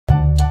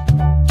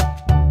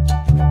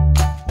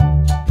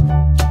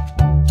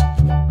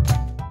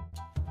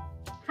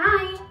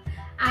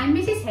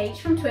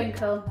Paige from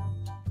Twinkl.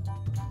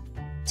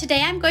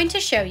 Today I'm going to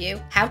show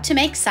you how to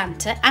make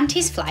Santa and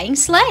his flying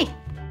sleigh.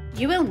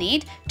 You will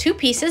need 2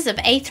 pieces of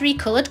A3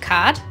 coloured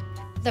card,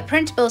 the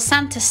printable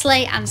Santa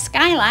sleigh and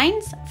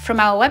skylines from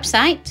our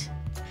website,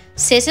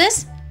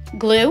 scissors,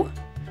 glue,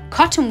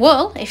 cotton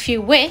wool if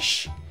you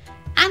wish,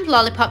 and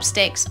lollipop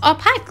sticks or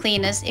pipe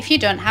cleaners if you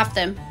don't have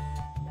them.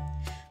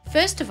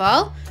 First of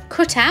all,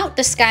 cut out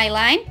the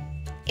skyline.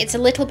 It's a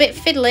little bit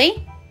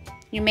fiddly.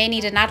 You may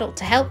need an adult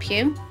to help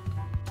you.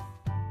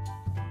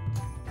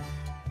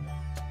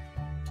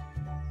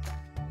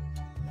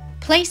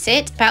 Place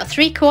it about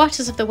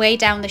 3/4 of the way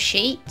down the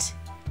sheet,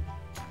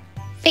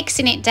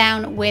 fixing it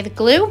down with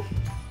glue,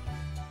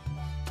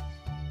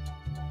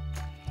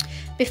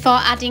 before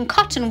adding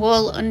cotton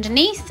wool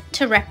underneath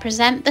to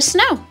represent the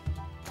snow.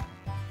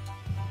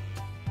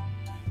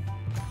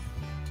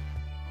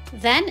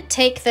 Then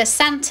take the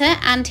Santa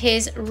and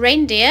his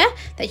reindeer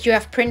that you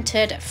have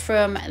printed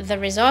from the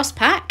resource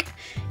pack.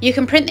 You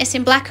can print this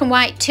in black and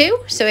white too,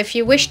 so if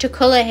you wish to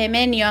colour him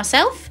in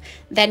yourself,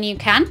 then you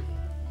can.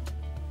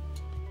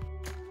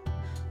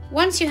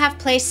 Once you have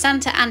placed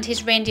Santa and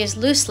his reindeers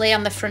loosely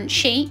on the front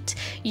sheet,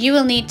 you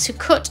will need to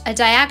cut a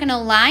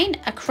diagonal line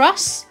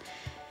across.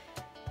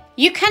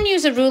 You can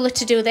use a ruler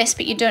to do this,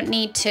 but you don't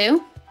need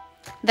to.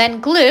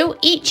 Then glue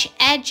each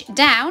edge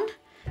down,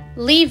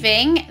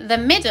 leaving the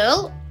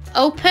middle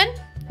open.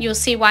 You'll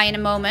see why in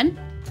a moment.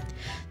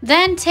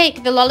 Then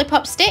take the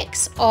lollipop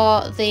sticks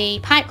or the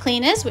pipe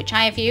cleaners, which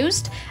I have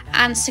used,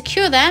 and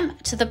secure them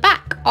to the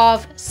back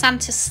of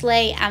Santa's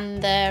sleigh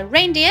and the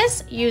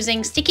reindeers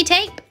using sticky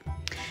tape.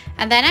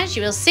 And then, as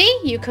you will see,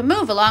 you can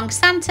move along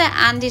Santa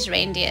and his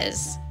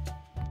reindeers.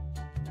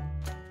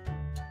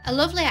 A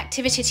lovely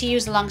activity to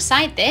use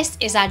alongside this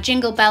is our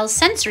Jingle Bells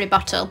sensory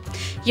bottle.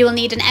 You will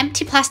need an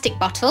empty plastic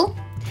bottle,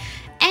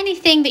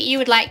 anything that you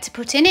would like to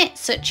put in it,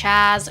 such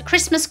as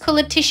Christmas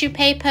coloured tissue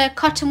paper,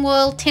 cotton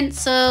wool,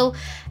 tinsel,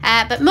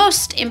 but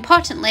most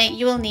importantly,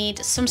 you will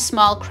need some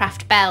small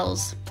craft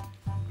bells.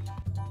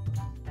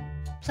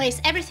 Place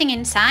everything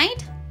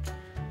inside,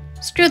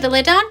 screw the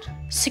lid on,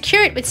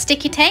 secure it with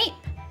sticky tape,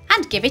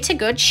 and give it a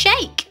good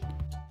shake.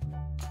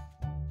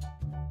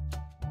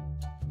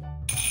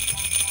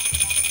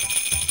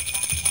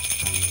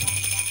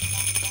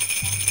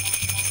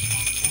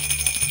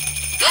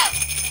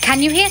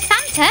 Can you hear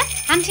Santa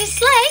and his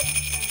sleigh?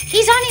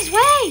 He's on his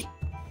way!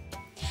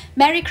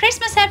 Merry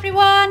Christmas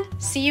everyone!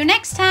 See you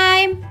next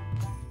time!